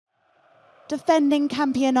Defending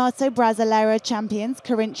Campeonato Brasileiro champions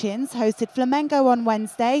Corinthians hosted Flamengo on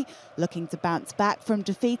Wednesday, looking to bounce back from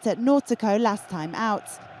defeat at Náutico last time out.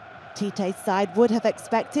 Tite's side would have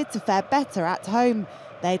expected to fare better at home.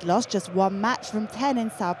 They'd lost just one match from 10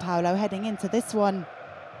 in Sao Paulo heading into this one.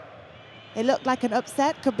 It looked like an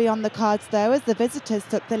upset could be on the cards though, as the visitors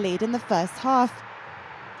took the lead in the first half.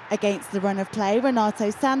 Against the run of play, Renato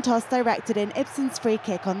Santos directed in Ibson's free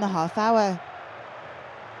kick on the half hour.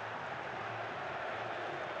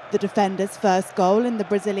 The defender's first goal in the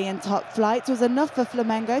Brazilian top flight was enough for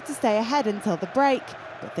Flamengo to stay ahead until the break,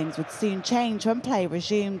 but things would soon change when play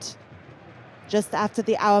resumed. Just after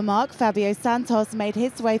the hour mark, Fabio Santos made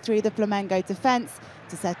his way through the Flamengo defence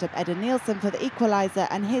to set up Edenilson for the equaliser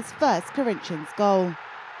and his first Corinthians goal.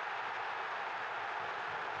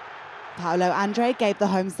 Paulo Andre gave the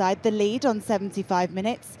home side the lead on 75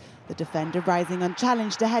 minutes, the defender rising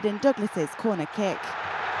unchallenged ahead in Douglas's corner kick.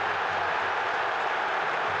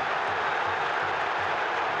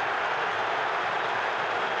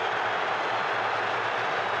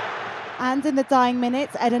 And in the dying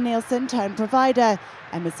minutes, Edenilson turned provider,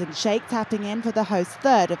 Emerson Sheik tapping in for the host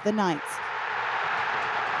third of the night.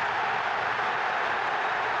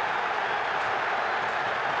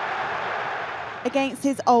 Against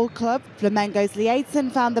his old club, Flamengo's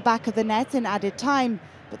Liedson found the back of the net in added time,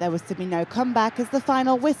 but there was to be no comeback as the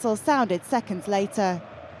final whistle sounded seconds later.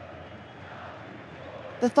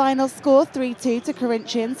 The final score 3-2 to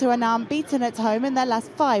Corinthians, who are now unbeaten at home in their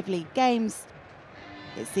last 5 league games.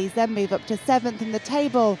 It sees them move up to 7th in the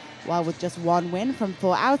table, while with just one win from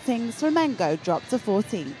 4 outings, Flamengo dropped to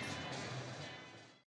 14th.